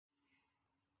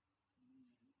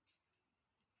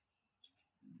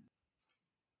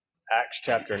Acts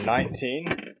chapter 19,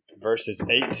 verses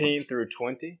 18 through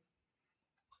 20.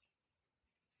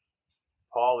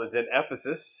 Paul is in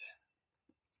Ephesus,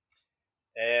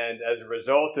 and as a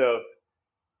result of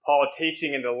Paul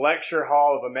teaching in the lecture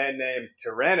hall of a man named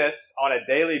Tyrannus on a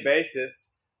daily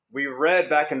basis, we read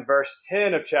back in verse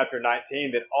 10 of chapter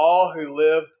 19 that all who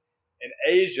lived in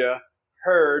Asia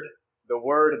heard the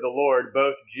word of the Lord,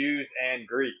 both Jews and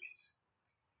Greeks.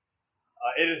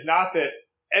 It is not that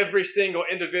every single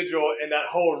individual in that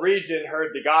whole region heard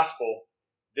the gospel.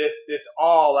 This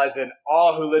all, as in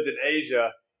all who lived in Asia,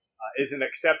 is an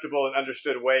acceptable and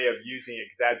understood way of using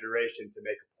exaggeration to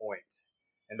make a point.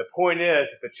 And the point is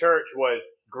that the church was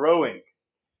growing.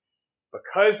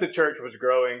 Because the church was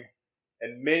growing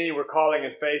and many were calling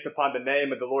in faith upon the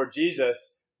name of the Lord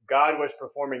Jesus, God was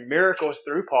performing miracles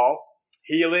through Paul,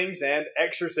 healings and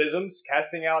exorcisms,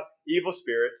 casting out evil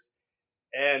spirits,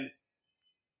 and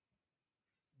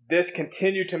this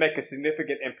continued to make a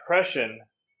significant impression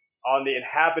on the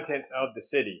inhabitants of the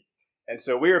city. And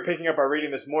so we are picking up our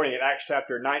reading this morning in Acts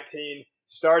chapter 19,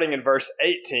 starting in verse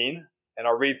 18, and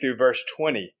I'll read through verse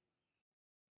 20.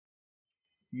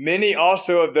 Many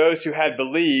also of those who had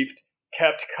believed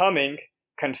kept coming,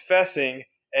 confessing,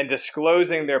 and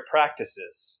disclosing their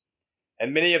practices.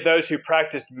 And many of those who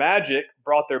practiced magic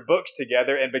brought their books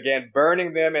together and began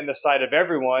burning them in the sight of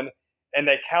everyone, and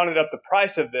they counted up the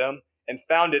price of them and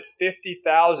found it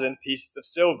 50,000 pieces of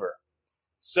silver.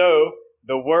 So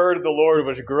the word of the Lord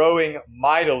was growing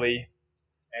mightily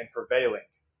and prevailing.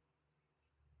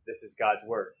 This is God's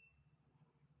word.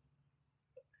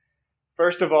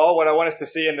 First of all, what I want us to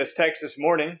see in this text this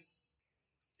morning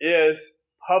is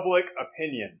public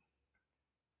opinion.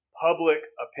 Public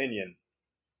opinion.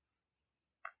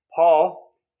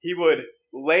 Paul, he would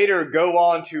later go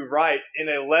on to write in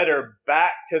a letter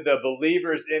back to the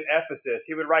believers in Ephesus.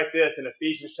 He would write this in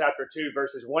Ephesians chapter 2,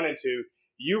 verses 1 and 2.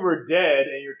 You were dead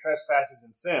in your trespasses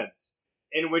and sins,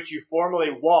 in which you formerly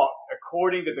walked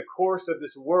according to the course of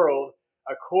this world,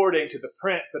 according to the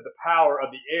prince of the power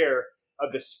of the air,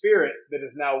 of the spirit that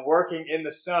is now working in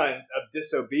the sons of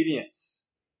disobedience.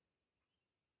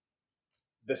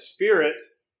 The spirit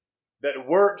that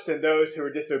works in those who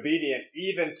are disobedient,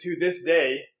 even to this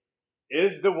day,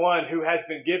 is the one who has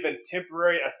been given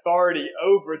temporary authority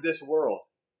over this world.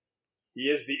 He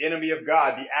is the enemy of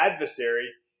God, the adversary,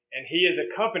 and he is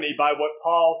accompanied by what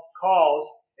Paul calls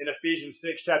in Ephesians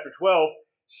 6, chapter 12,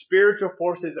 spiritual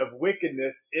forces of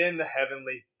wickedness in the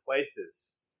heavenly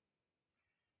places.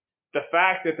 The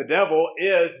fact that the devil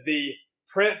is the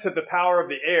prince of the power of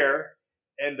the air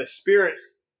and the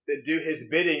spirits that do his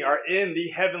bidding are in the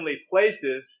heavenly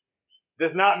places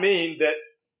does not mean that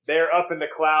they're up in the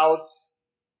clouds,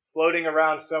 floating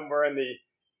around somewhere in the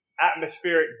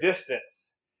atmospheric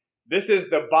distance. This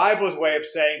is the Bible's way of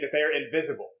saying that they are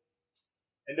invisible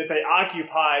and that they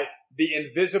occupy the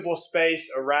invisible space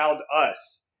around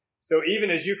us. So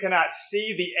even as you cannot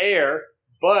see the air,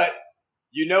 but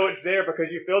you know it's there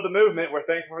because you feel the movement, we're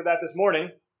thankful for that this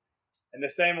morning. In the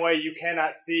same way, you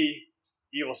cannot see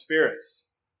evil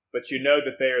spirits, but you know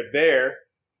that they are there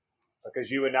because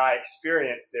you and I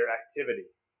experience their activity.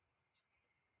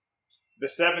 The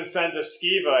 7 sons of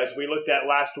Sceva, as we looked at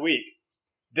last week,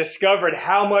 discovered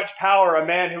how much power a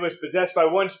man who was possessed by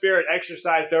one spirit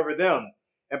exercised over them.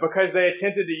 And because they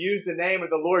attempted to use the name of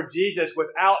the Lord Jesus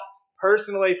without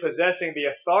personally possessing the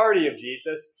authority of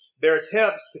Jesus, their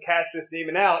attempts to cast this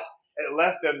demon out had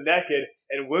left them naked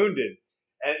and wounded.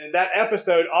 And that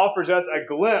episode offers us a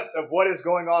glimpse of what is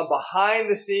going on behind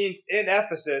the scenes in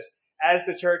Ephesus as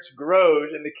the church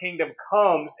grows and the kingdom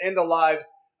comes in the lives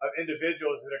of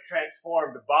individuals that are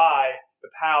transformed by the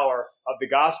power of the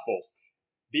gospel.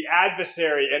 The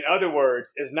adversary, in other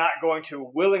words, is not going to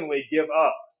willingly give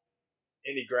up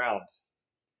any ground.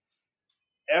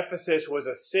 Ephesus was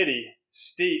a city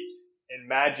steeped in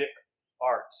magic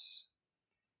arts.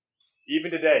 Even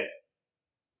today,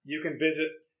 you can visit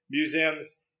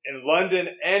museums in London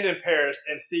and in Paris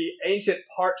and see ancient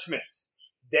parchments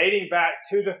dating back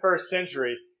to the 1st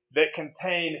century that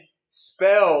contain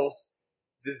spells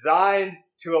designed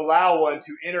to allow one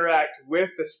to interact with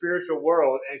the spiritual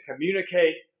world and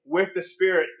communicate with the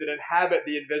spirits that inhabit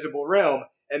the invisible realm.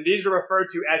 And these are referred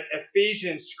to as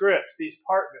Ephesian scripts, these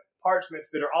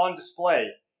parchments that are on display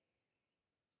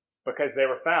because they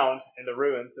were found in the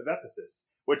ruins of Ephesus,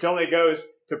 which only goes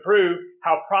to prove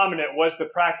how prominent was the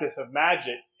practice of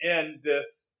magic in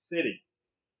this city.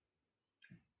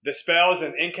 The spells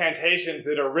and incantations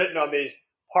that are written on these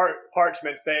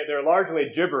parchments, they're largely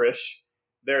gibberish.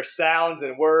 They're sounds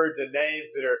and words and names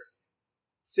that are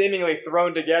seemingly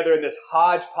thrown together in this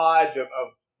hodgepodge of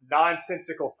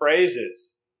nonsensical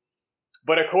phrases.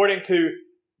 But according to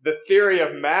the theory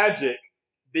of magic,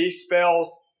 these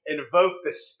spells invoke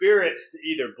the spirits to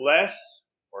either bless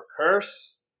or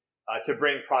curse, to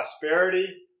bring prosperity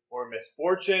or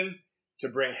misfortune, to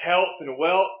bring health and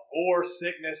wealth, or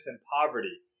sickness and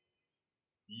poverty.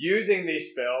 Using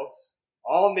these spells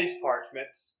on these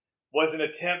parchments was an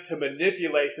attempt to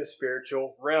manipulate the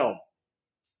spiritual realm.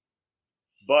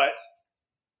 But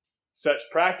such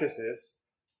practices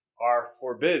are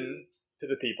forbidden to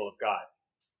the people of God.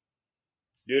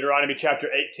 Deuteronomy chapter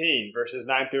 18, verses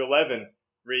 9 through 11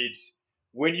 reads,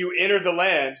 "When you enter the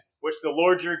land which the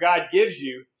Lord your God gives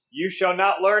you, you shall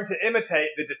not learn to imitate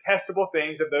the detestable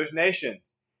things of those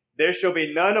nations. There shall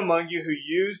be none among you who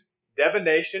use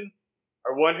divination,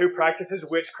 or one who practices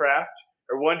witchcraft,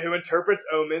 or one who interprets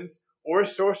omens, or a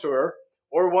sorcerer,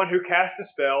 or one who casts a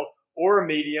spell, or a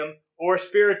medium, or a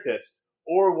spiritist,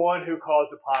 or one who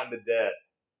calls upon the dead."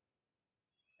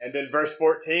 And then verse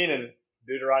 14 in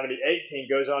Deuteronomy 18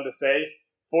 goes on to say,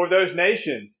 "For those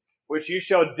nations which you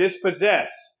shall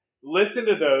dispossess, listen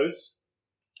to those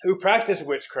who practice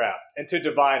witchcraft and to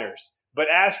diviners. But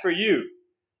as for you,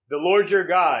 the Lord your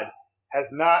God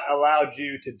has not allowed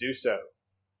you to do so."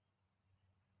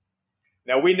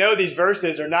 Now we know these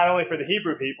verses are not only for the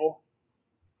Hebrew people,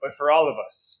 but for all of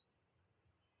us.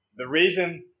 The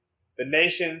reason the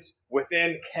nations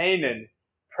within Canaan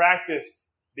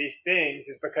practiced these things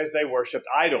is because they worshipped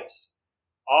idols.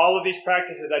 All of these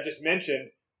practices I just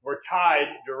mentioned were tied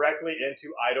directly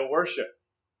into idol worship.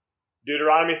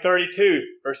 Deuteronomy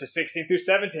 32, verses 16 through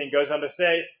 17 goes on to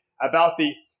say about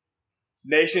the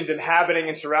nations inhabiting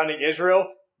and surrounding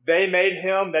Israel, they made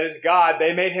him, that is God,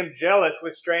 they made him jealous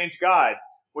with strange gods.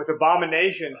 With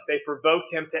abominations they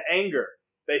provoked him to anger.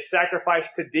 They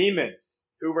sacrificed to demons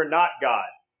who were not God,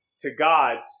 to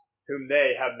gods whom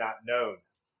they have not known.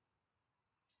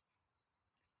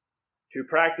 To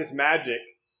practice magic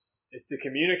is to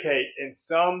communicate in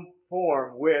some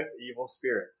form with evil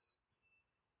spirits.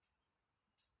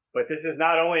 But this is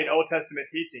not only an Old Testament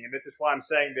teaching, and this is why I'm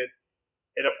saying that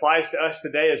it applies to us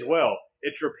today as well.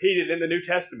 It's repeated in the New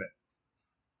Testament.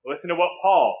 Listen to what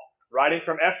Paul, writing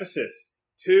from Ephesus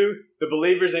to the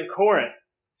believers in Corinth,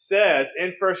 says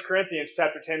in 1 Corinthians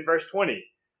chapter 10, verse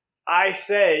 20. "I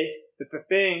say that the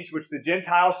things which the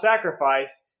Gentiles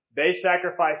sacrifice, they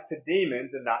sacrifice to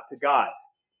demons and not to God.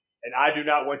 And I do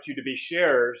not want you to be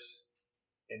sharers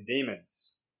in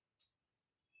demons."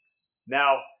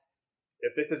 Now,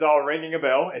 if this is all ringing a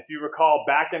bell, if you recall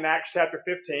back in Acts chapter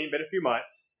 15, been a few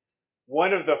months,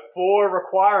 one of the 4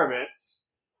 requirements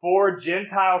for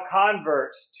Gentile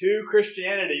converts to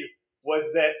Christianity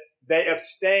was that they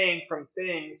abstain from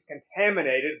things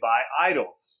contaminated by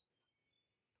idols.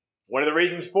 One of the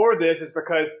reasons for this is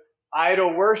because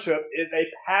idol worship is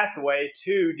a pathway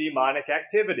to demonic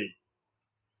activity.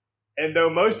 And though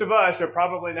most of us are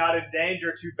probably not in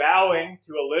danger to bowing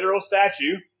to a literal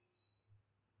statue,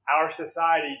 our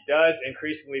society does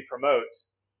increasingly promote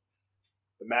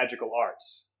the magical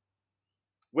arts.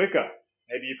 Wicca,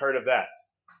 maybe you've heard of that.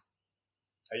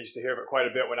 I used to hear of it quite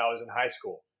a bit when I was in high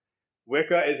school.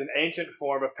 Wicca is an ancient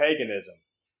form of paganism.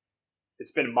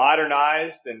 It's been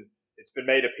modernized and it's been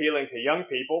made appealing to young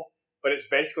people, but it's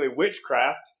basically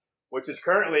witchcraft, which is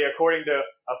currently, according to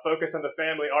a Focus on the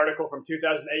Family article from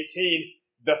 2018,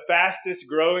 the fastest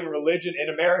growing religion in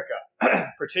America,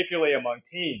 particularly among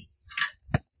teens.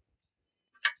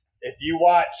 If you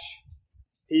watch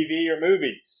TV or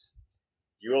movies,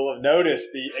 you will have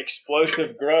noticed the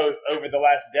explosive growth over the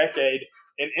last decade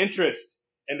in interest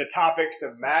in the topics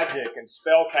of magic and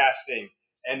spell casting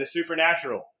and the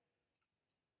supernatural.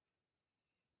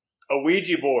 A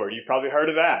Ouija board, you've probably heard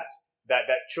of that.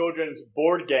 That children's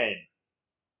board game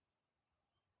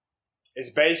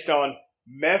is based on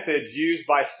methods used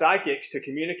by psychics to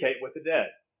communicate with the dead.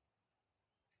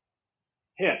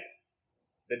 Hint,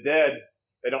 the dead,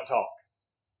 they don't talk.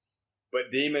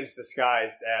 But demons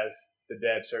disguised as the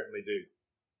dead certainly do.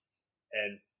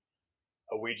 And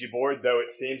a Ouija board, though it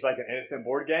seems like an innocent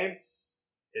board game,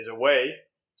 is a way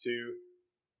to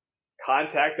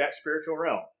contact that spiritual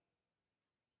realm.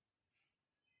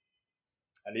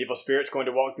 An evil spirit's going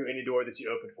to walk through any door that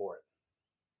you open for it.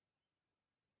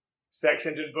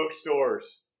 Sections in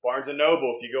bookstores, Barnes &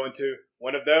 Noble, if you go into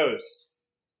one of those,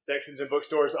 sections in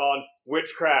bookstores on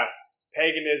witchcraft,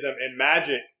 paganism, and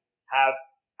magic have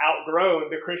outgrown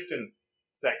the Christian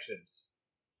sections.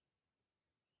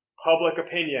 Public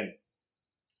opinion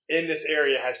in this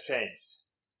area has changed.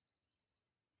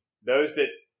 Those that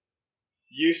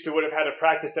used to would have had to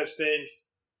practice such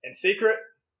things in secret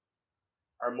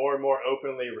are more and more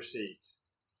openly received.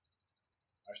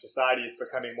 Our society is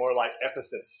becoming more like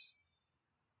Ephesus.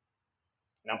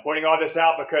 And I'm pointing all this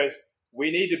out because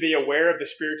we need to be aware of the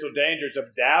spiritual dangers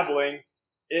of dabbling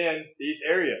in these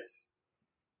areas.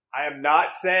 I am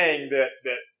not saying that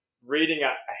reading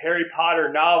a Harry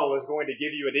Potter novel is going to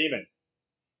give you a demon.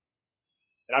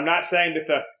 And I'm not saying that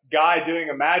the guy doing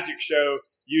a magic show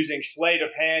using sleight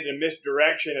of hand and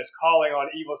misdirection is calling on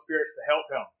evil spirits to help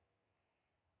him.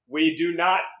 We do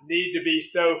not need to be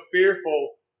so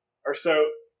fearful or so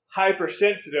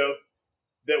hypersensitive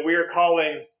that we are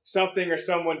calling something or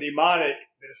someone demonic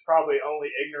that is probably only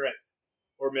ignorant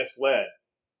or misled.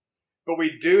 But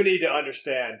we do need to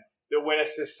understand that when a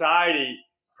society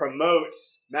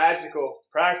promotes magical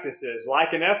practices,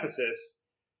 like in Ephesus,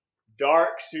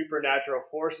 dark supernatural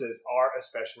forces are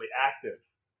especially active.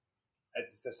 As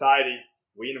a society,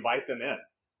 we invite them in.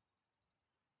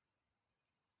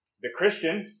 The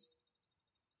Christian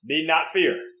need not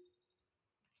fear.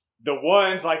 The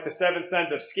ones like the 7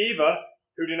 sons of Sceva,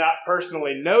 who do not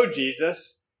personally know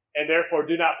Jesus and therefore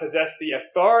do not possess the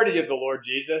authority of the Lord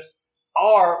Jesus,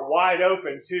 are wide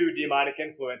open to demonic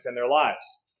influence in their lives.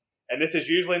 And this is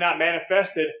usually not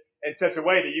manifested in such a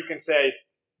way that you can say,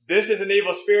 this is an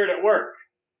evil spirit at work.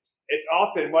 It's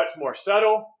often much more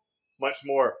subtle, much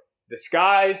more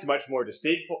disguised, much more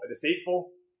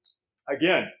deceitful.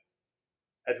 Again,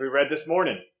 as we read this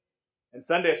morning in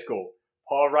Sunday school,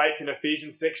 Paul writes in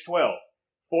Ephesians 6:12,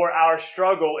 "For our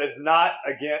struggle is not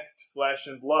against flesh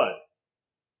and blood."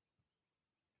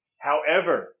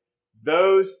 However,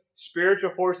 those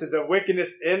spiritual forces of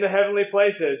wickedness in the heavenly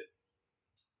places,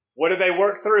 what do they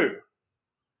work through?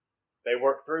 They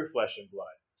work through flesh and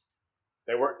blood.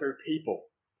 They work through people.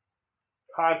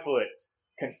 Conflict,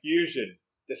 confusion,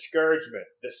 discouragement,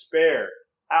 despair,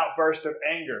 outburst of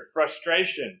anger,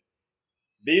 frustration.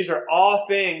 These are all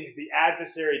things the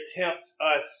adversary tempts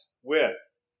us with.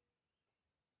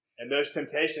 And those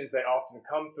temptations, they often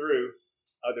come through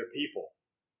other people.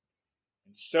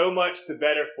 And so much the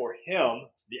better for him,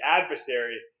 the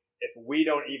adversary, if we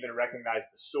don't even recognize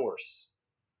the source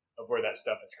of where that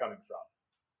stuff is coming from.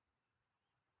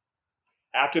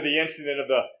 After the incident of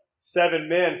the 7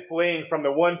 men fleeing from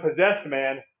the one possessed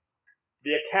man,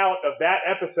 the account of that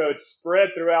episode spread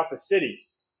throughout the city.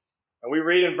 And we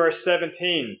read in verse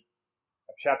 17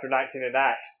 of chapter 19 in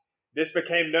Acts, "This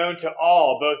became known to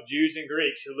all, both Jews and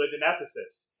Greeks, who lived in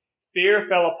Ephesus. Fear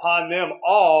fell upon them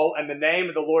all, and the name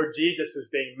of the Lord Jesus was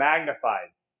being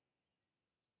magnified."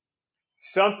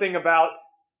 Something about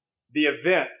the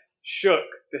event shook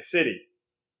the city.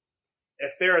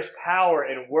 If there is power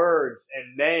in words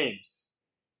and names,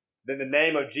 then the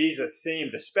name of Jesus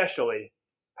seemed especially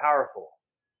powerful.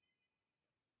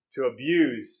 To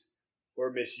abuse or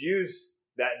misuse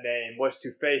that name was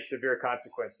to face severe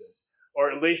consequences,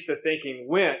 or at least the thinking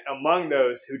went among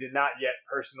those who did not yet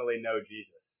personally know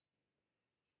Jesus.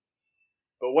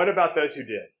 But what about those who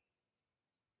did?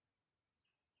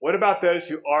 What about those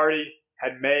who already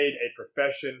had made a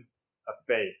profession of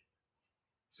faith?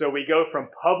 So we go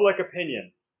from public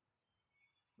opinion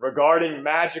regarding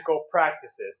magical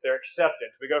practices, their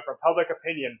acceptance. We go from public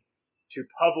opinion to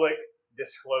public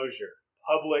disclosure.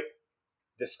 Public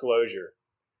disclosure.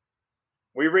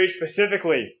 We read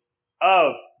specifically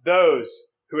of those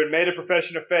who had made a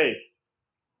profession of faith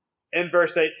in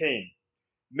verse 18.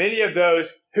 Many of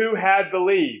those who had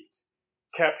believed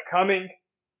kept coming,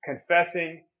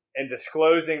 confessing, and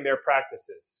disclosing their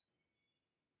practices.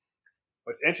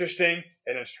 What's interesting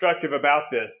and instructive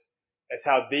about this is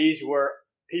how these were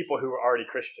people who were already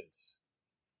Christians.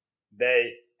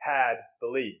 They had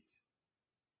believed.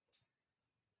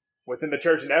 Within the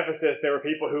church in Ephesus, there were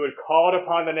people who had called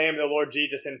upon the name of the Lord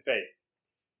Jesus in faith.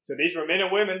 So these were men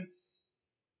and women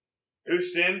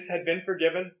whose sins had been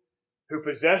forgiven, who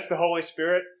possessed the Holy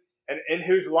Spirit, and in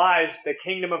whose lives the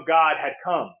kingdom of God had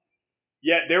come.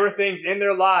 Yet there were things in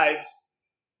their lives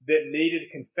that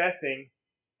needed confessing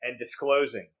and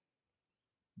disclosing.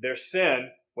 Their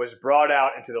sin was brought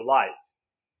out into the light.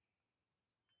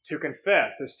 To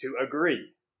confess is to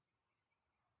agree.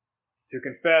 To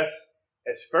confess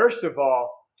is first of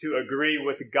all to agree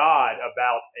with God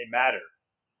about a matter.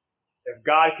 If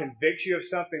God convicts you of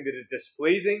something that is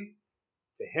displeasing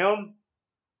to Him,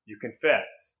 you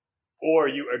confess, or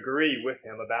you agree with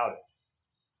Him about it.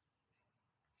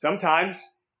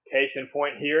 Sometimes, case in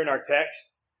point here in our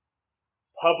text,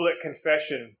 public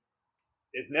confession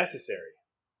is necessary.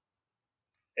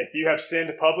 If you have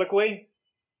sinned publicly,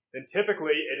 then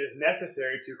typically it is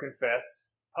necessary to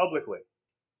confess publicly.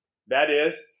 That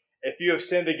is, if you have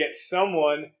sinned against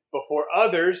someone before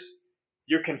others,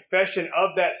 your confession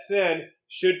of that sin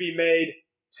should be made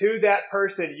to that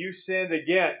person you sinned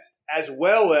against, as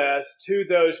well as to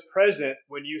those present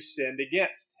when you sinned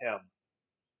against him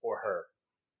or her.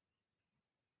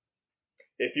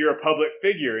 If you're a public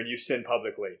figure and you sin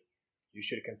publicly, you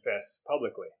should confess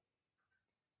publicly.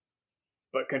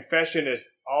 But confession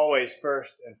is always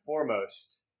first and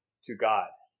foremost to God.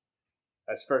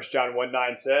 As 1 John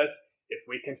 1:9 says, if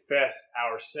we confess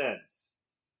our sins,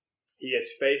 He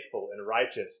is faithful and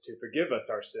righteous to forgive us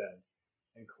our sins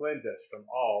and cleanse us from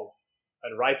all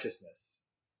unrighteousness.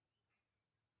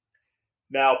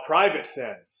 Now, private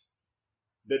sins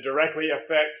that directly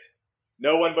affect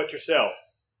no one but yourself.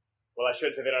 Well, I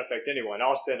shouldn't say they don't affect anyone.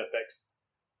 All sin affects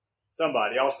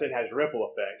somebody. All sin has ripple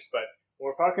effects. But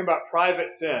when we're talking about private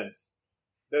sins,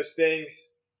 those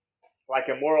things like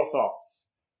immoral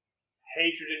thoughts,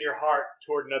 hatred in your heart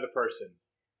toward another person,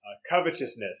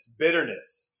 covetousness,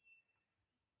 bitterness,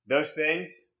 those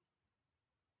things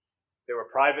that were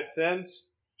private sins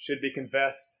should be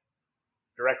confessed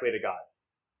directly to God.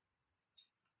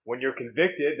 When you're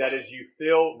convicted, that is, you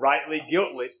feel rightly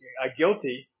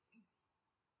guilty,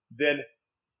 then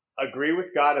agree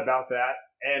with God about that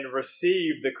and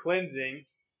receive the cleansing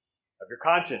of your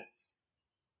conscience.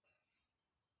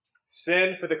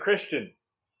 Sin for the Christian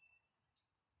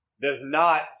does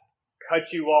not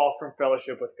cut you off from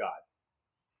fellowship with God.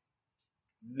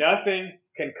 Nothing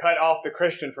can cut off the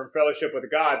Christian from fellowship with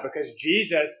God because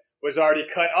Jesus was already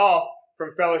cut off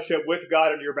from fellowship with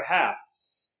God on your behalf.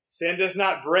 Sin does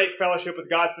not break fellowship with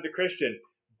God for the Christian,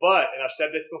 but, and I've said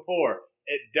this before,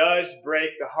 it does break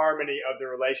the harmony of the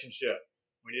relationship.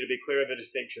 We need to be clear in the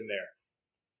distinction there.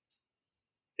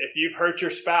 If you've hurt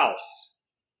your spouse,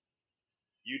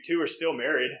 you two are still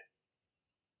married.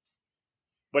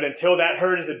 But until that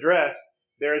hurt is addressed,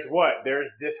 there is what? There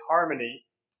is disharmony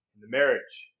in the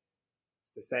marriage.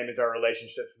 It's the same as our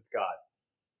relationships with God.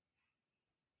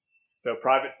 So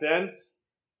private sins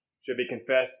should be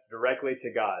confessed directly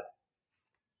to God.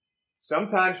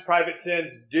 Sometimes private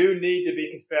sins do need to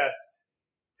be confessed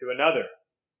to another.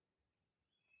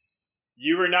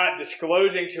 You are not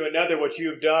disclosing to another what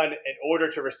you have done in order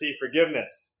to receive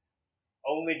forgiveness.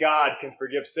 Only God can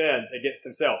forgive sins against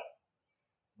Himself.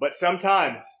 But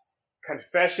sometimes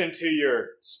confession to your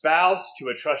spouse, to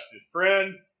a trusted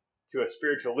friend, to a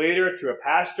spiritual leader, to a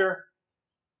pastor,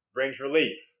 brings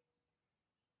relief.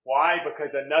 Why?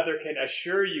 Because another can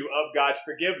assure you of God's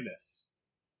forgiveness.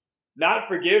 Not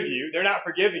forgive you, they're not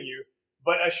forgiving you,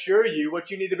 but assure you what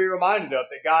you need to be reminded of,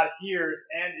 that God hears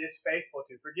and is faithful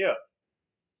to forgive.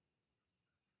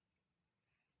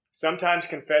 Sometimes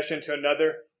confession to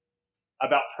another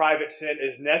about private sin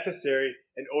is necessary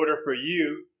in order for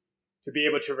you to be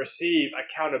able to receive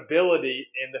accountability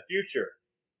in the future.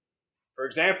 For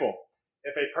example,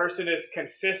 if a person is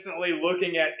consistently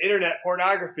looking at internet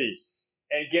pornography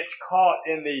and gets caught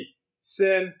in the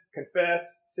sin,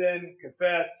 confess, sin,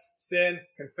 confess, sin,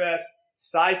 confess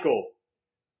cycle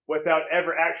without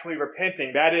ever actually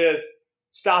repenting, that is,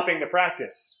 stopping the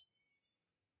practice,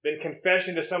 then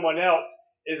confession to someone else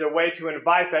is a way to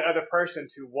invite that other person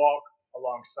to walk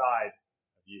alongside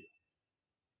of you.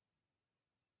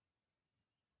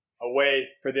 A way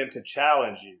for them to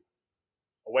challenge you.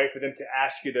 A way for them to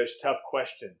ask you those tough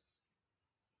questions.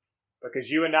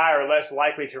 Because you and I are less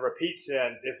likely to repeat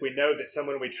sins if we know that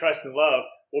someone we trust and love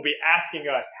will be asking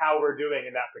us how we're doing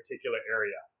in that particular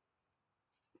area.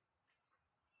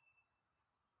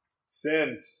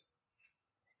 Sins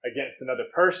against another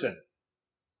person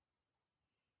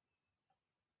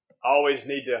always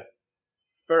need to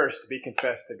first be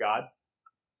confessed to God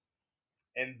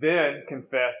and then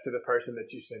confess to the person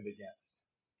that you sinned against.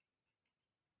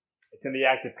 It's in the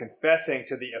act of confessing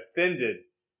to the offended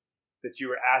that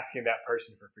you are asking that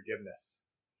person for forgiveness.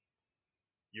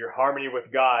 Your harmony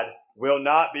with God will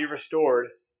not be restored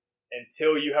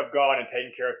until you have gone and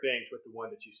taken care of things with the one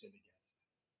that you sinned against.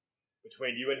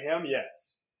 Between you and him,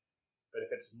 yes. But if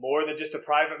it's more than just a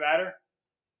private matter,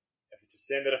 if it's a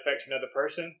sin that affects another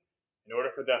person, in order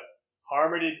for the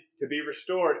harmony to be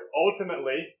restored,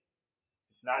 ultimately,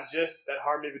 it's not just that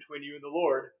harmony between you and the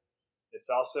Lord, it's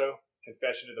also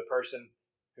confession to the person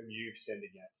whom you've sinned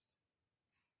against.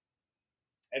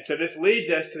 And so this leads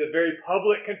us to the very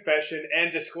public confession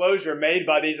and disclosure made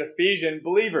by these Ephesian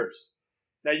believers.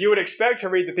 Now, you would expect to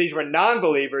read that these were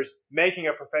non-believers making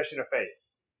a profession of faith,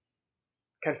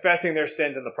 confessing their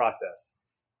sins in the process.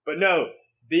 But no,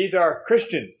 these are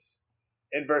Christians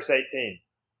in verse 18.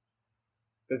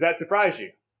 Does that surprise you?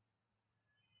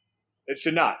 It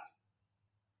should not.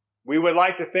 We would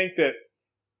like to think that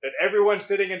everyone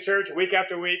sitting in church week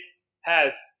after week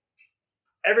has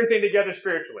everything together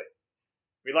spiritually.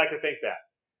 We'd like to think that.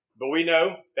 But we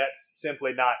know that's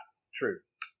simply not true.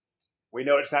 We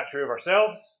know it's not true of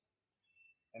ourselves,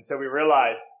 and so we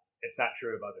realize it's not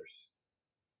true of others.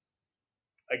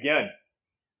 Again,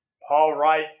 Paul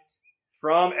writes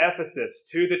from Ephesus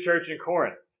to the church in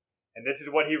Corinth. And this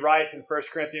is what he writes in 1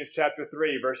 Corinthians chapter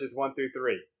 3, verses 1 through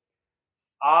 3.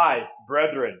 I,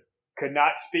 brethren, could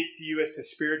not speak to you as to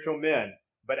spiritual men,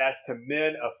 but as to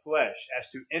men of flesh,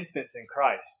 as to infants in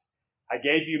Christ. I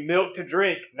gave you milk to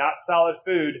drink, not solid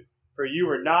food, for you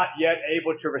were not yet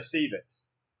able to receive it.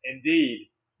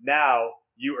 Indeed, now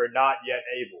you are not yet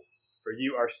able, for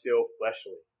you are still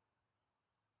fleshly.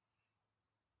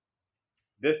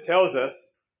 This tells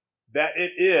us that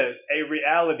it is a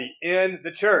reality in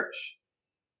the church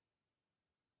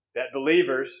that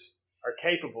believers are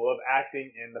capable of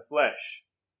acting in the flesh.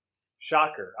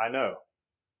 Shocker, I know.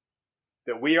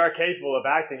 That we are capable of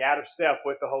acting out of step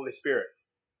with the Holy Spirit.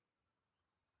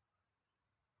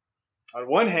 On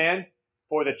one hand,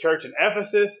 for the church in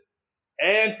Ephesus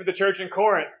and for the church in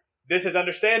Corinth, this is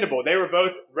understandable. They were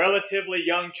both relatively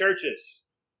young churches.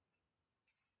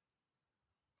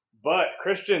 But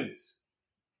Christians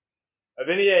of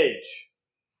any age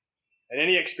and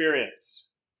any experience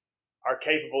are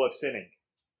capable of sinning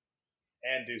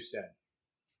and do sin.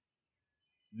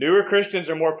 Newer Christians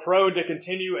are more prone to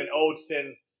continue in old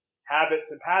sin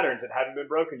habits and patterns that haven't been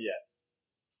broken yet.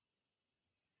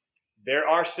 There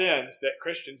are sins that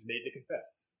Christians need to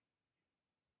confess.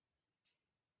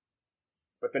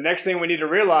 But the next thing we need to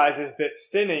realize is that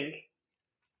sinning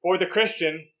for the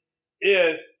Christian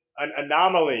is an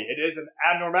anomaly. It is an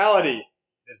abnormality.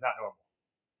 It is not normal.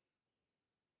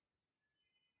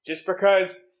 Just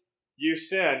because you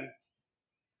sin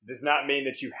does not mean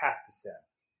that you have to sin.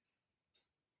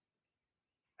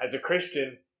 As a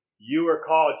Christian, you are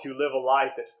called to live a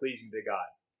life that's pleasing to God.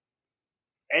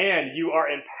 And you are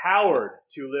empowered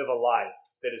to live a life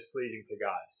that is pleasing to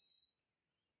God.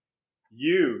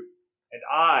 You and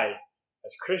I,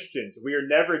 as Christians, we are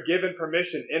never given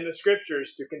permission in the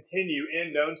Scriptures to continue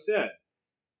in known sin.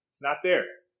 It's not there.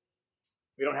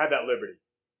 We don't have that liberty.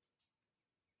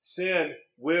 Sin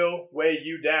will weigh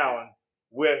you down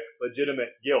with legitimate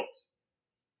guilt.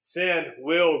 Sin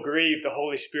will grieve the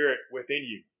Holy Spirit within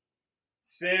you.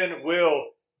 Sin will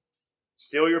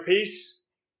steal your peace,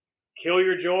 kill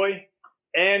your joy,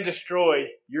 and destroy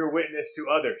your witness to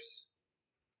others.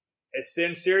 Is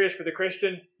sin serious for the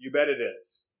Christian? You bet it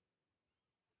is.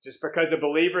 Just because a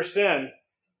believer sins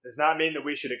does not mean that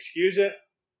we should excuse it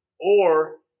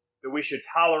or that we should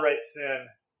tolerate sin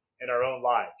in our own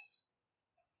lives.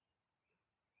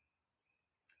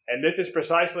 And this is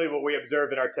precisely what we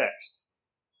observe in our text.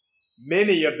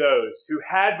 Many of those who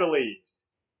had believed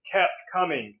kept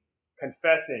coming,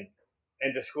 confessing,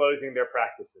 and disclosing their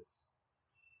practices.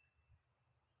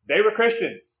 They were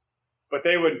Christians, but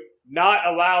they would not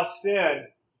allow sin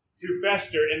to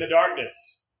fester in the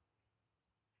darkness.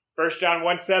 1 John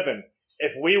 1:7,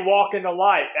 if we walk in the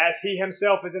light as he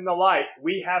himself is in the light,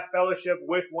 we have fellowship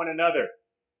with one another,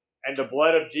 and the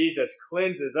blood of Jesus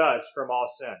cleanses us from all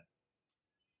sin.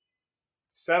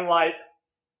 Sunlight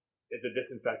is a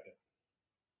disinfectant.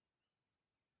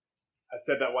 I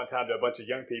said that one time to a bunch of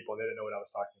young people, and they didn't know what I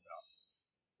was talking about.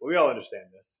 But we all understand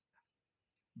this.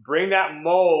 Bring that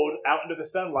mold out into the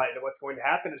sunlight, and what's going to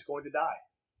happen is going to die.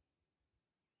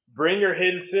 Bring your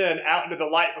hidden sin out into the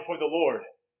light before the Lord.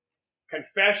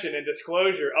 Confession and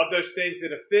disclosure of those things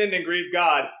that offend and grieve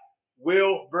God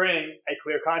will bring a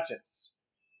clear conscience,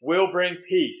 will bring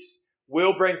peace,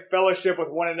 will bring fellowship with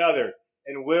one another,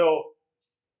 and will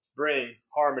bring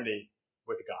harmony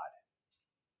with God.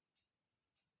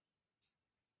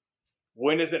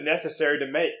 When is it necessary to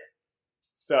make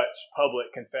such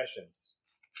public confessions?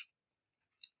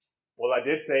 Well, I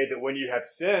did say that when you have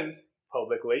sinned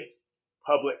publicly,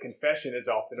 public confession is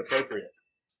often appropriate.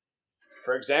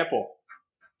 For example,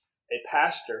 a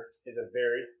pastor is a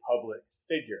very public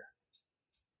figure.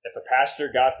 If a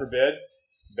pastor, God forbid,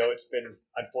 though it's been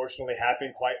unfortunately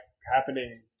happening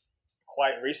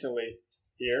quite recently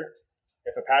here,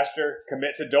 if a pastor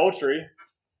commits adultery,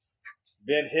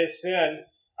 then his sin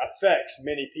affects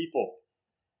many people.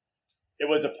 It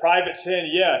was a private sin,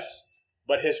 yes,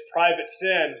 but his private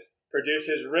sin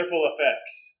produces ripple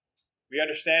effects. We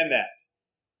understand that.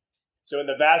 So in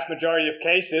the vast majority of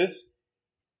cases,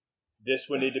 this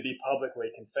would need to be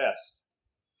publicly confessed.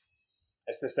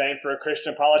 It's the same for a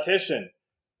Christian politician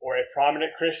or a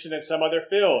prominent Christian in some other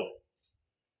field.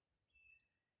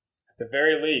 At the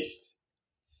very least,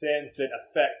 sins that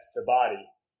affect the body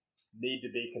need to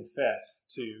be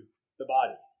confessed to the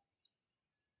body.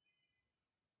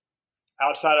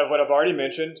 Outside of what I've already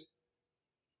mentioned,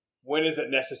 when is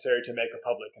it necessary to make a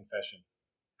public confession?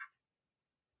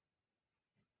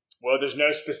 Well, there's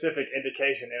no specific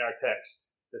indication in our text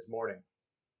this morning,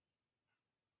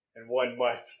 and one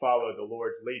must follow the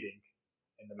Lord's leading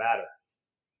in the matter.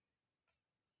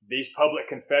 These public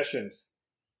confessions,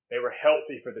 they were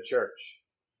healthy for the church,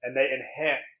 and they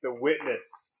enhanced the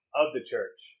witness of the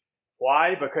church.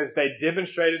 Why? Because they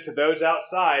demonstrated to those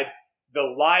outside the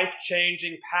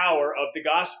life-changing power of the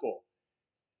gospel.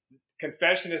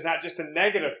 Confession is not just a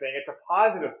negative thing, it's a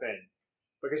positive thing,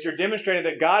 because you're demonstrating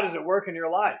that God is at work in your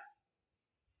life.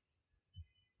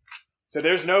 So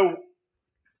there's no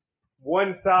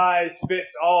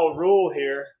one-size-fits-all rule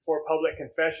here for public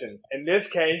confession. In this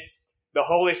case, the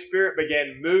Holy Spirit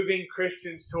began moving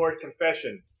Christians toward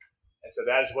confession. And so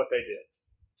that is what they did.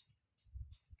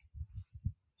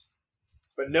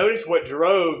 But notice what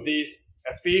drove these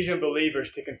Ephesian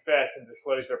believers to confess and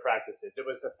disclose their practices. It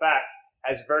was the fact,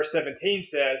 as verse 17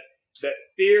 says, that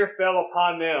fear fell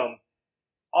upon them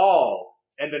all,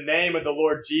 and the name of the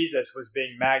Lord Jesus was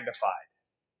being magnified.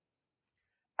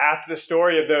 After the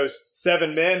story of those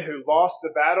 7 men who lost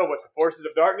the battle with the forces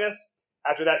of darkness,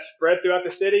 after that spread throughout the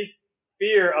city,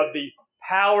 fear of the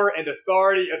power and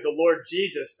authority of the Lord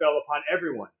Jesus fell upon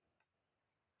everyone.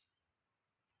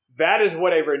 That is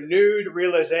what a renewed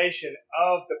realization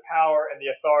of the power and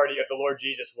the authority of the Lord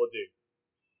Jesus will do.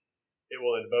 It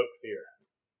will invoke fear.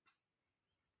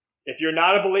 If you're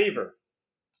not a believer,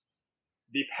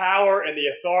 the power and the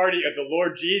authority of the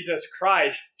Lord Jesus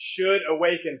Christ should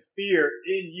awaken fear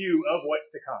in you of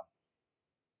what's to come.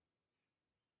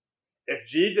 If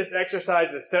Jesus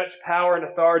exercises such power and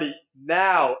authority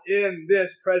now in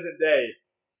this present day,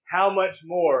 how much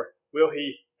more will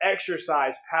he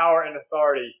exercise power and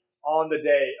authority on the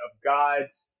day of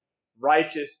God's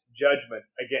righteous judgment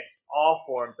against all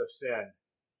forms of sin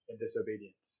and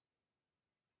disobedience?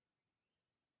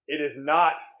 It is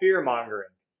not fear-mongering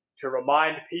to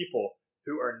remind people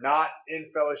who are not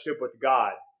in fellowship with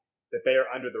God that they are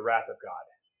under the wrath of God.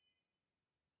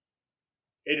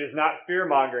 It is not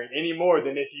fear-mongering any more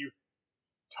than if you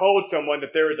told someone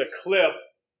that there is a cliff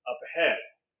up ahead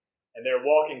and they're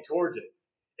walking towards it.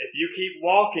 If you keep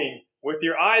walking with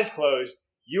your eyes closed,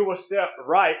 you will step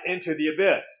right into the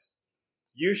abyss.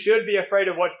 You should be afraid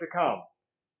of what's to come,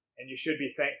 and you should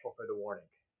be thankful for the warning.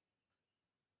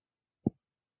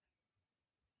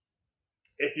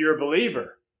 If you're a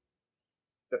believer,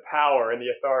 the power and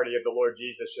the authority of the Lord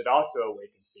Jesus should also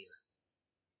awaken fear.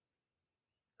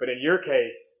 But in your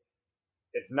case,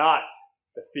 it's not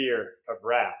the fear of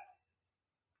wrath.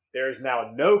 There is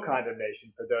now no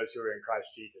condemnation for those who are in Christ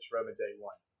Jesus, Romans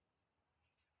 8:1.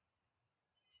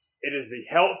 It is the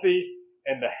healthy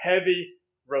and the heavy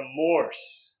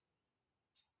remorse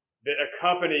that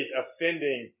accompanies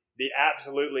offending the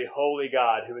absolutely holy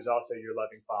God who is also your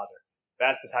loving Father.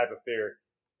 That's the type of fear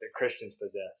that Christians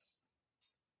possess.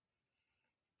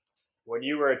 When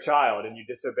you were a child and you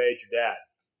disobeyed your dad,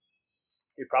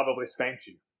 he probably spanked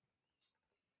you.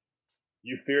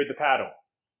 You feared the paddle.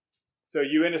 So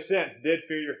you, in a sense, did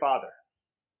fear your father.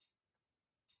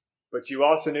 But you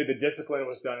also knew the discipline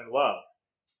was done in love.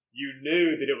 You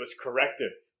knew that it was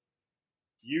corrective.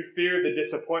 You feared the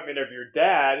disappointment of your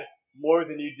dad more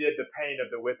than you did the pain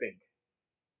of the whipping.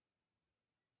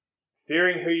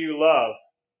 Fearing who you love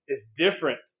is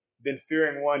different than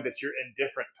fearing one that you're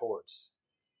indifferent towards.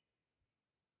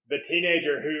 The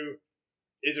teenager who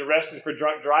is arrested for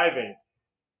drunk driving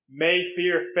may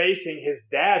fear facing his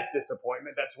dad's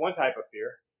disappointment. That's one type of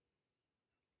fear.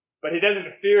 But he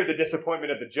doesn't fear the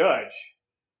disappointment of the judge.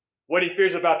 What he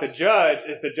fears about the judge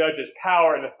is the judge's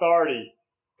power and authority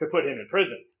to put him in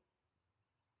prison.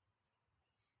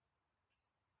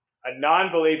 A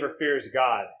non-believer fears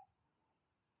God,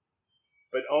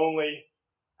 but only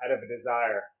out of a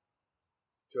desire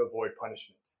to avoid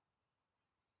punishment.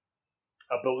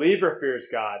 A believer fears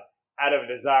God out of a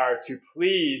desire to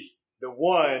please the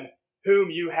one whom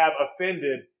you have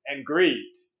offended and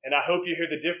grieved. And I hope you hear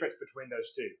the difference between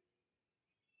those two.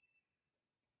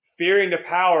 Fearing the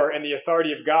power and the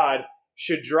authority of God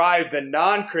should drive the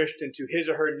non-Christian to his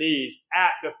or her knees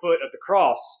at the foot of the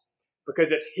cross,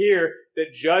 because it's here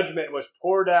that judgment was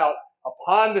poured out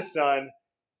upon the Son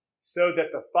so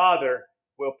that the Father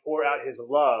will pour out his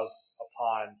love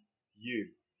upon you.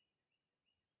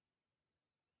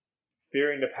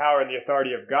 Fearing the power and the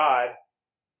authority of God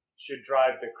should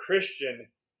drive the Christian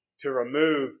to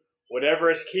remove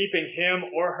whatever is keeping him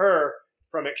or her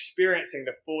from experiencing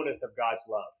the fullness of God's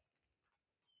love.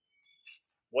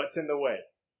 What's in the way?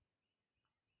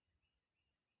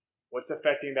 What's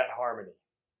affecting that harmony?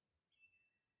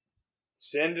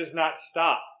 Sin does not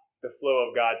stop the flow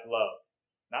of God's love,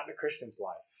 not in a Christian's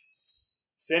life.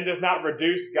 Sin does not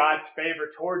reduce God's favor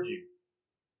toward you.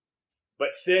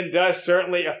 But sin does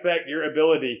certainly affect your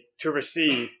ability to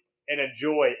receive and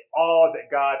enjoy all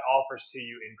that God offers to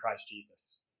you in Christ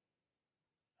Jesus.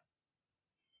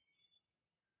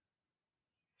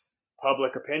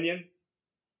 public opinion,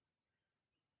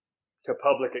 to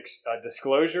public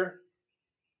disclosure,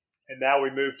 and now we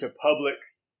move to public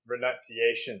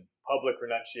renunciation. Public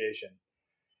renunciation.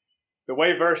 The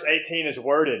way verse 18 is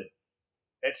worded,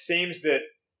 it seems that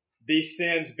these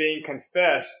sins being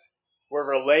confessed were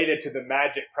related to the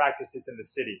magic practices in the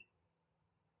city.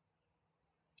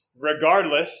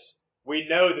 Regardless, we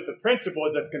know that the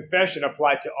principles of confession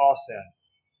apply to all sin.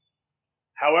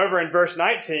 However, in verse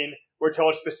 19, we're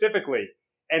told specifically,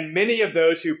 and many of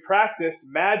those who practiced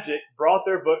magic brought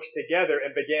their books together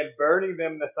and began burning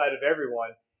them in the sight of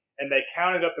everyone, and they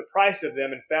counted up the price of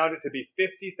them and found it to be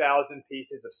 50,000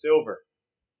 pieces of silver.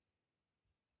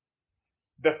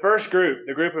 The first group,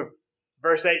 the group of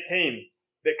verse 18,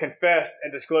 that confessed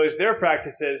and disclosed their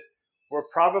practices were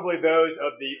probably those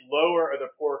of the lower or the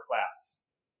poor class.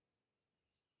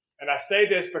 And I say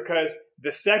this because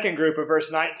the second group of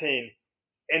verse 19,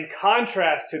 in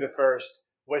contrast to the first,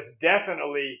 was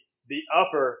definitely the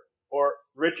upper or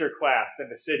richer class in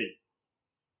the city,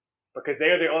 because they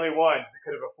are the only ones that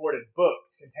could have afforded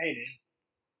books containing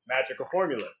magical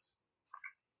formulas.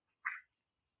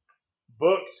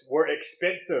 Books were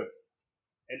expensive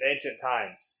in ancient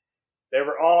times. They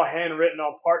were all handwritten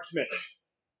on parchment,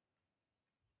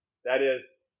 that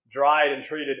is, dried and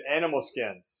treated animal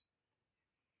skins.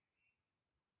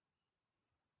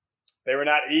 They were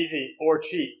not easy or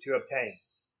cheap to obtain.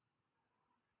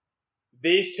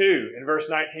 These two, in verse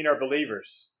 19, are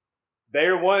believers. They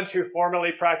are ones who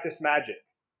formerly practiced magic.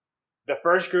 The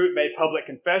first group made public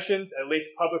confessions, at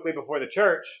least publicly before the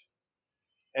church.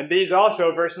 And these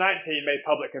also, verse 19, made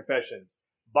public confessions.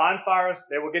 Bonfires,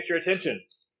 they will get your attention,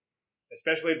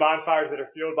 especially bonfires that are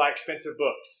fueled by expensive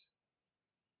books.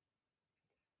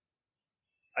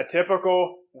 A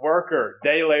typical worker,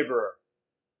 day laborer,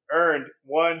 earned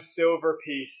 1 silver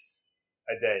piece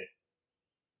a day.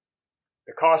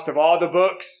 The cost of all the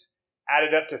books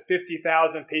added up to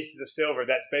 50,000 pieces of silver.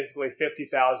 That's basically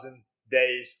 50,000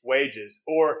 days' wages,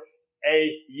 or a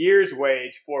year's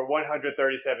wage for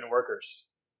 137 workers.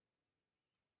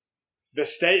 The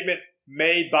statement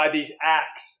made by these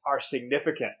acts are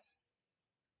significant.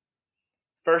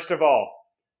 First of all,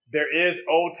 there is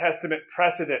Old Testament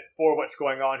precedent for what's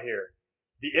going on here.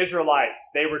 The Israelites,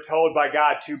 they were told by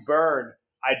God to burn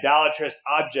idolatrous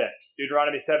objects.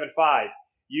 Deuteronomy 7:5.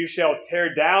 You shall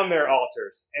tear down their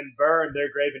altars and burn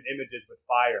their graven images with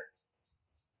fire.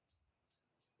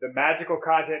 The magical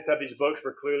contents of these books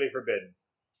were clearly forbidden.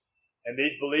 And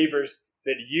these believers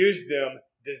that used them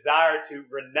desired to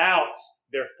renounce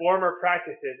their former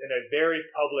practices in a very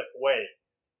public way.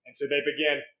 And so they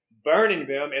began burning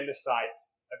them in the sight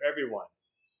of everyone.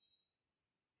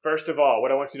 First of all,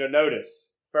 what I want you to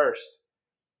notice, first,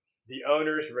 the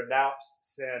owners renounced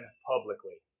sin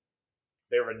publicly.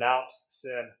 They renounced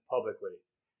sin publicly.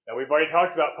 Now, we've already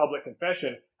talked about public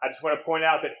confession. I just want to point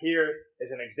out that here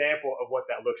is an example of what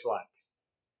that looks like.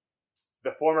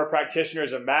 The former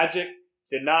practitioners of magic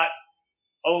did not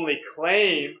only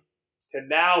claim to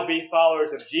now be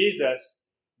followers of Jesus,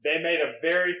 they made a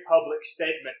very public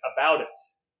statement about it.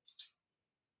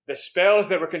 The spells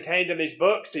that were contained in these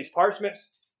books, these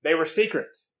parchments, they were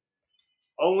secret.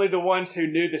 Only the ones who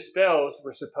knew the spells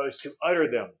were supposed to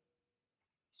utter them.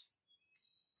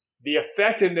 The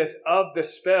effectiveness of the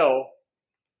spell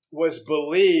was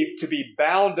believed to be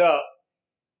bound up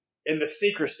in the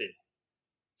secrecy.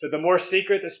 So the more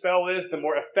secret the spell is, the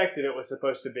more effective it was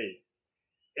supposed to be.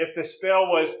 If the spell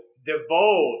was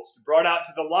divulged, brought out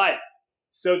to the light,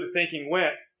 so the thinking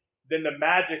went, then the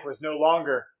magic was no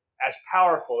longer as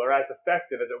powerful or as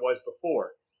effective as it was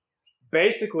before.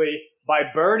 Basically, by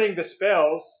burning the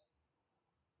spells,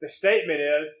 the statement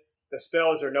is the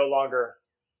spells are no longer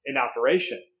in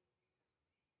operation.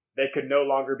 They could no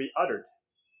longer be uttered.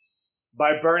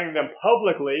 By burning them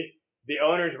publicly, the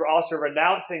owners were also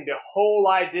renouncing the whole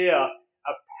idea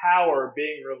of power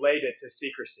being related to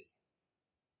secrecy.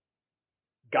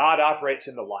 God operates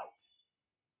in the light.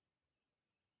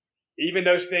 Even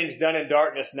those things done in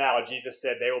darkness now, Jesus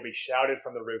said, they will be shouted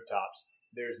from the rooftops.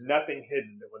 There is nothing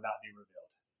hidden that will not be revealed.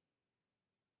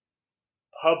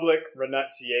 Public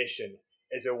renunciation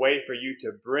is a way for you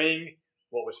to bring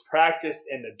what was practiced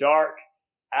in the dark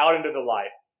out into the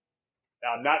light.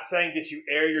 Now, I'm not saying that you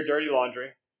air your dirty laundry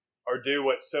or do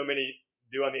what so many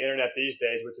do on the internet these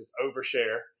days, which is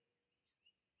overshare.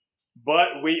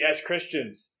 But we as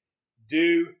Christians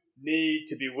do need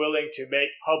to be willing to make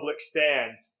public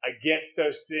stands against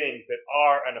those things that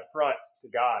are an affront to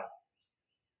God.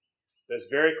 There's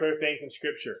very clear things in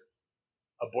Scripture,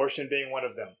 abortion being one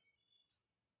of them.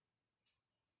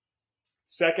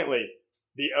 Secondly,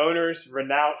 the owners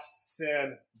renounced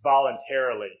sin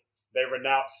voluntarily. They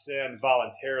renounced sin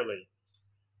voluntarily.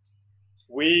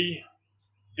 We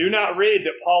do not read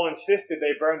that Paul insisted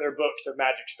they burn their books of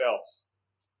magic spells.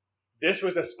 This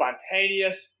was a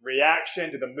spontaneous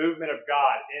reaction to the movement of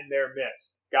God in their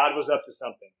midst. God was up to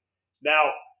something.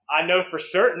 Now, I know for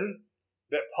certain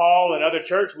that Paul and other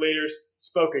church leaders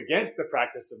spoke against the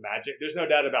practice of magic. There's no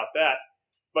doubt about that.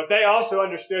 But they also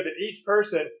understood that each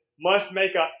person must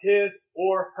make up his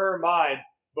or her mind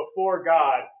before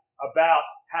God about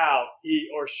how he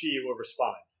or she will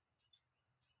respond.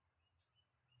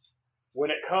 When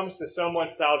it comes to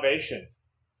someone's salvation,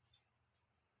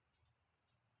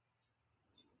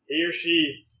 he or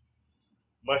she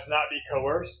must not be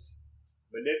coerced,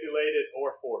 manipulated,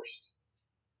 or forced.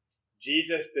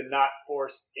 Jesus did not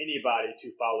force anybody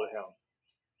to follow him,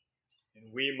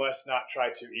 and we must not try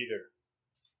to either.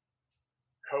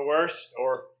 Coerced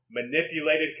or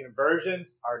manipulated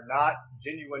conversions are not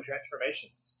genuine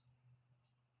transformations.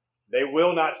 They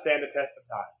will not stand the test of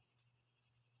time.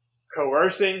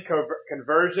 Coercing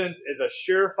conversions is a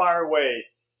surefire way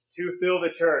to fill the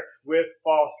church with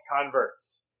false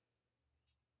converts,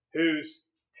 whose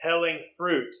telling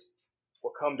fruit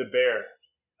will come to bear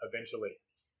eventually.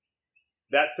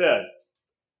 That said,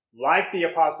 like the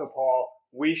Apostle Paul,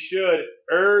 we should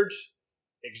urge,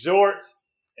 exhort,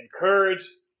 encourage,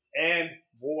 and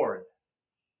warn.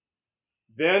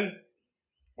 Then,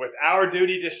 with our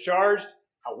duty discharged,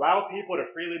 allow people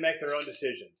to freely make their own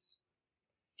decisions.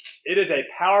 It is a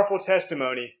powerful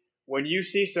testimony when you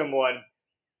see someone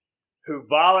who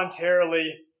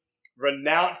voluntarily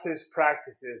renounces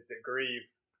practices that grieve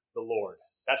the Lord.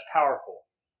 That's powerful.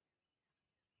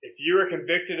 If you are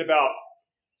convicted about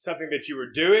something that you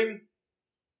were doing,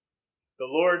 the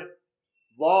Lord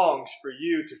longs for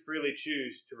you to freely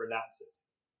choose to renounce it.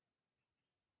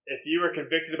 If you are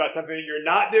convicted about something that you're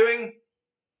not doing,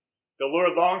 the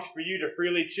Lord longs for you to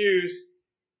freely choose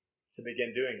to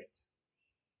begin doing it.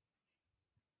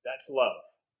 That's love.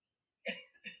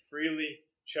 Freely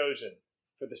chosen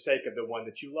for the sake of the one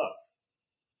that you love.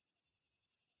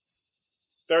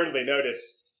 Thirdly,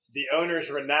 notice, the owners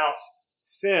renounced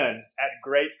sin at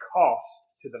great cost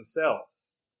to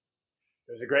themselves.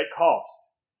 There's a great cost.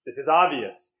 This is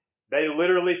obvious. They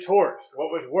literally torched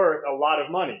what was worth a lot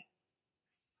of money.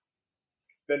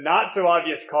 The not so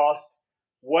obvious cost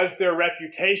was their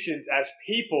reputations as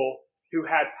people who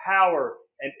had power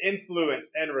and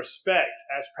influence and respect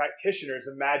as practitioners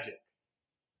of magic.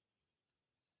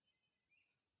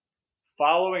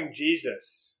 Following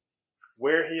Jesus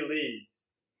where he leads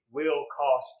will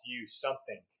cost you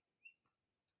something.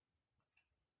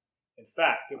 In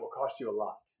fact, it will cost you a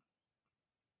lot.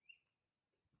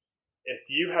 If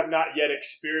you have not yet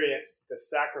experienced the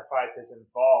sacrifices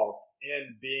involved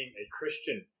in being a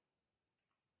Christian,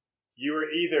 you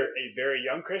are either a very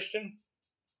young Christian,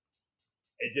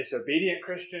 a disobedient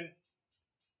Christian,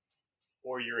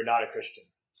 or you're not a Christian.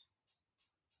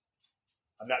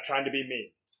 I'm not trying to be mean.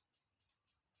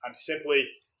 I'm simply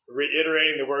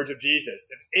reiterating the words of Jesus.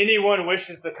 If anyone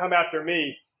wishes to come after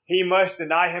me, he must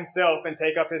deny himself and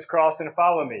take up his cross and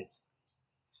follow me.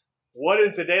 What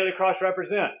does the daily cross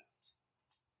represent?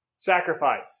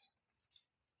 Sacrifice.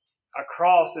 A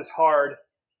cross is hard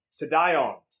to die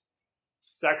on.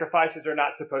 Sacrifices are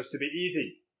not supposed to be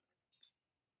easy.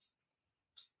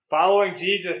 Following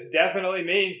Jesus definitely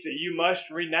means that you must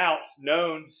renounce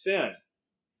known sin.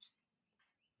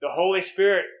 The Holy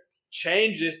Spirit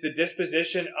changes the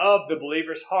disposition of the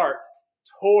believer's heart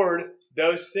toward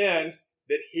those sins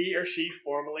that he or she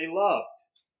formerly loved.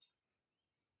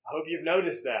 I hope you've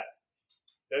noticed that.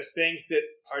 Those things that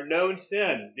are known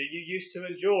sin that you used to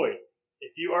enjoy.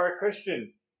 If you are a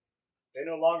Christian, they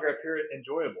no longer appear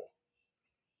enjoyable.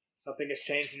 Something has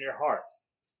changed in your heart.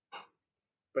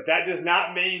 But that does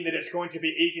not mean that it's going to be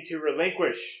easy to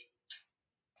relinquish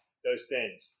those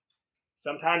things.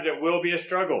 Sometimes it will be a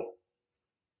struggle.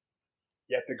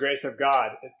 Yet the grace of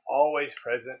God is always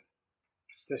present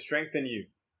to strengthen you.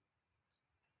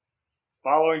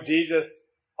 Following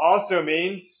Jesus also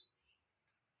means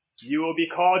you will be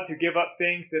called to give up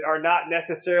things that are not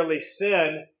necessarily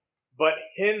sin, but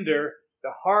hinder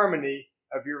the harmony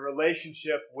of your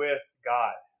relationship with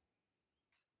God.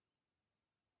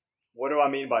 What do I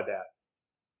mean by that?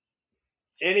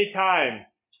 Anytime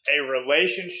a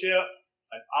relationship,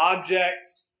 an object,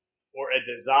 or a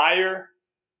desire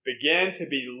begin to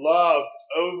be loved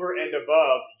over and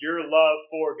above your love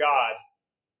for God,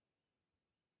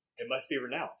 it must be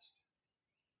renounced.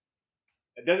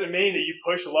 It doesn't mean that you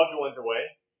push loved ones away,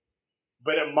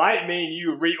 but it might mean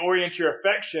you reorient your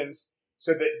affections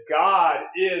so that God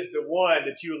is the one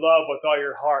that you love with all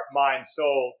your heart, mind,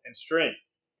 soul, and strength.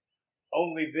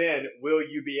 only then will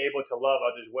you be able to love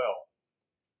others well.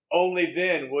 Only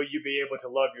then will you be able to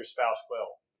love your spouse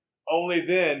well. Only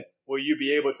then will you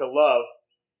be able to love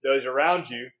those around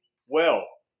you well,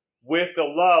 with the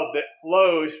love that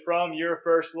flows from your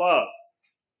first love.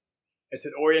 It's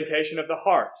an orientation of the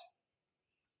heart.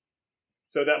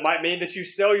 So that might mean that you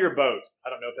sell your boat. I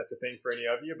don't know if that's a thing for any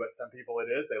of you, but some people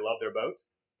it is. They love their boat.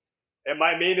 It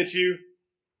might mean that you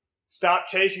stop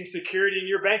chasing security in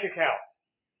your bank account.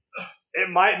 It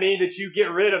might mean that you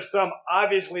get rid of some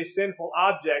obviously sinful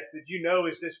object that you know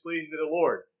is displeasing to the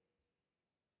Lord.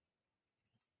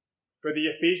 For the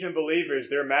Ephesian believers,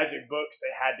 their magic books,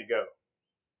 they had to go.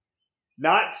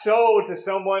 Not sold to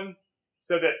someone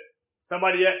so that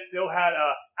somebody else still had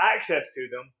access to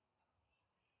them,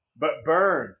 but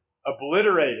burned,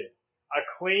 obliterated, a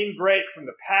clean break from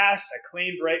the past, a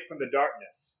clean break from the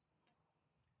darkness.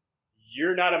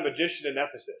 You're not a magician in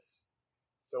Ephesus,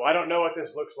 so I don't know what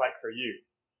this looks like for you.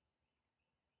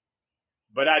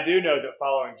 But I do know that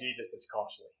following Jesus is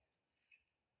costly.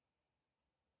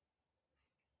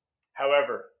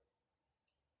 However,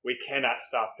 we cannot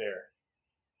stop there,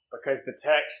 because the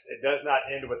text, it does not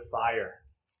end with fire.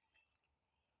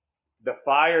 The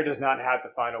fire does not have the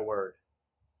final word.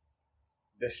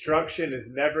 Destruction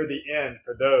is never the end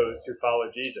for those who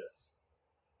follow Jesus.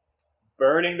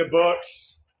 Burning the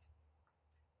books,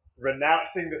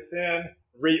 renouncing the sin,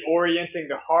 reorienting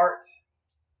the heart,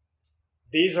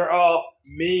 these are all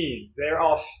means. They are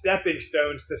all stepping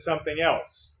stones to something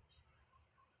else.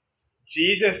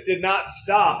 Jesus did not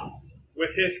stop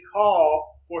with his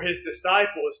call for his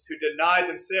disciples to deny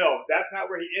themselves. That's not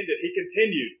where he ended. He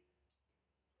continued.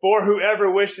 For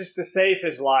whoever wishes to save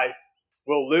his life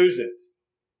will lose it.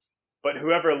 But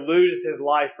whoever loses his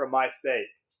life for my sake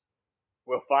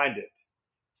will find it.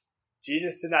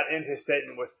 Jesus did not end his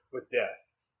statement with death.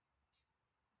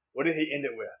 What did he end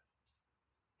it with?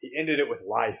 He ended it with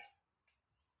life.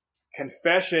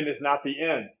 Confession is not the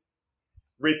end.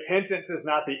 Repentance is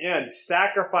not the end.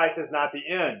 Sacrifice is not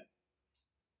the end.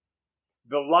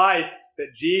 The life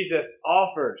that Jesus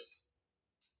offers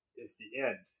is the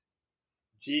end.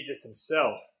 Jesus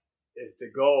himself is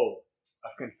the goal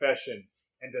of confession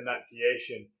and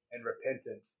denunciation and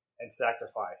repentance and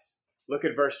sacrifice. Look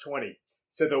at verse 20.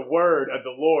 So the word of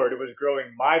the Lord was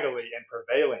growing mightily and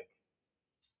prevailing.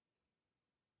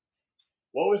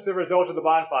 What was the result of the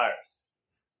bonfires?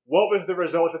 What was the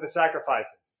result of the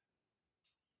sacrifices?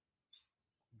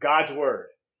 God's word,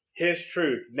 his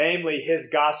truth, namely his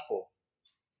gospel,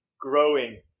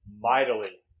 growing mightily.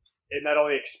 It not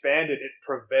only expanded, it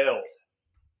prevailed.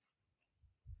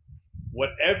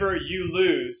 Whatever you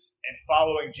lose in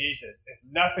following Jesus is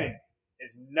nothing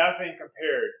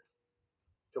compared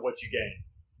to what you gain.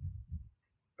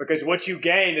 Because what you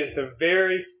gain is the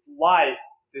very life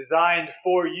designed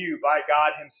for you by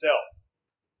God himself.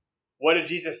 What did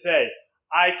Jesus say?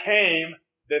 I came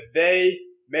that they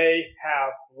may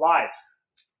have life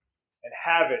and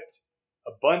have it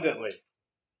abundantly.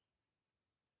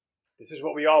 This is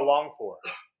what we all long for.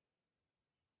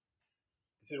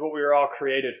 This is what we were all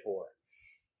created for.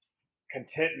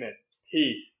 Contentment,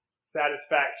 peace,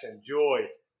 satisfaction, joy,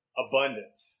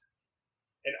 abundance.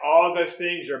 And all those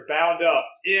things are bound up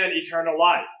in eternal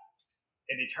life.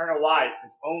 And eternal life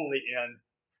is only in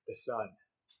the Son.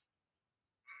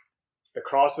 The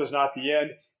cross was not the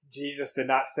end. Jesus did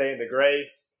not stay in the grave.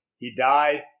 He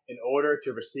died in order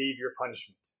to receive your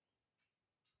punishment.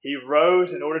 He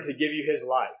rose in order to give you his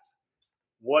life.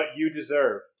 What you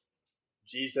deserve,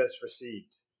 Jesus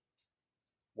received.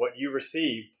 What you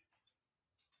received,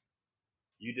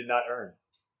 you did not earn.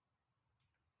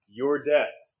 Your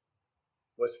debt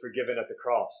was forgiven at the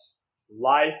cross.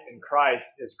 Life in Christ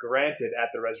is granted at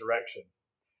the resurrection.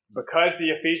 Because the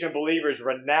Ephesian believers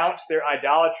renounced their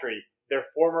idolatry, their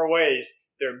former ways,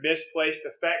 their misplaced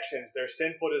affections, their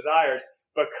sinful desires,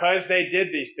 because they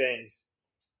did these things,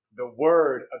 the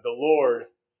word of the Lord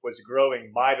was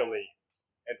growing mightily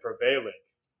and prevailing.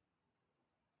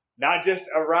 Not just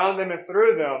around them and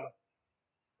through them,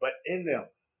 but in them.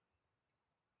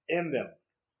 In them.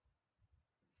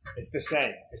 It's the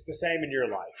same. It's the same in your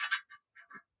life.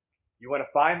 You want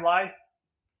to find life?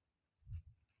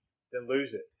 Then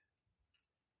lose it.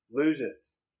 Lose it.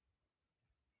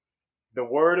 The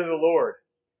word of the Lord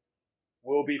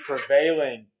will be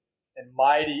prevailing and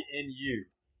mighty in you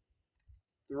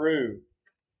through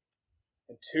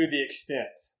and to the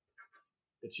extent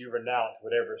that you renounce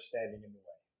whatever is standing in the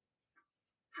way.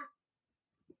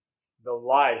 The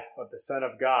life of the Son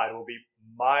of God will be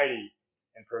mighty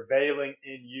and prevailing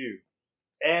in you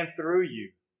and through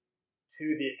you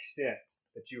to the extent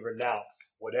that you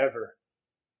renounce whatever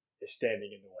is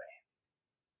standing in the way.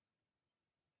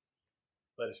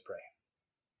 Let us pray.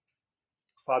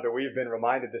 Father, we have been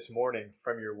reminded this morning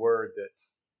from your word that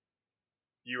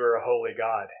you are a holy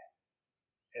God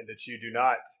and that you do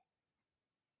not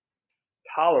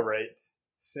tolerate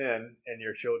sin in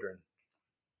your children.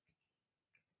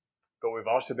 But we've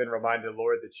also been reminded,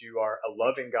 Lord, that you are a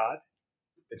loving God,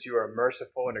 that you are a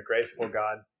merciful and a graceful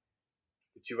God,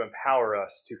 that you empower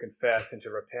us to confess and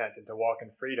to repent and to walk in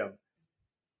freedom.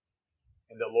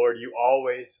 And that, Lord, you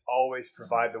always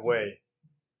provide the way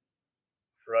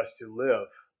for us to live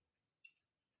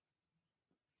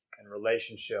in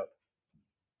relationship,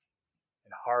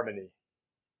 in harmony,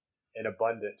 in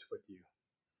abundance with you.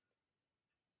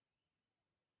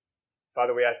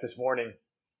 Father, we ask this morning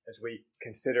as we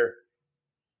consider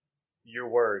your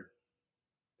word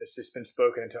that's just been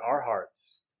spoken into our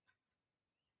hearts,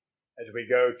 as we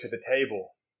go to the table,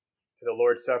 to the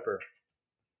Lord's Supper,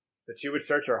 that you would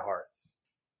search our hearts,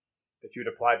 that you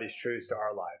would apply these truths to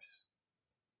our lives,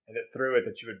 and that through it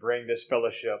that you would bring this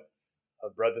fellowship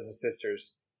of brothers and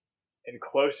sisters in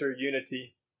closer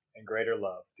unity and greater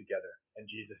love together. In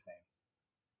Jesus'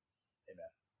 name,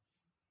 amen.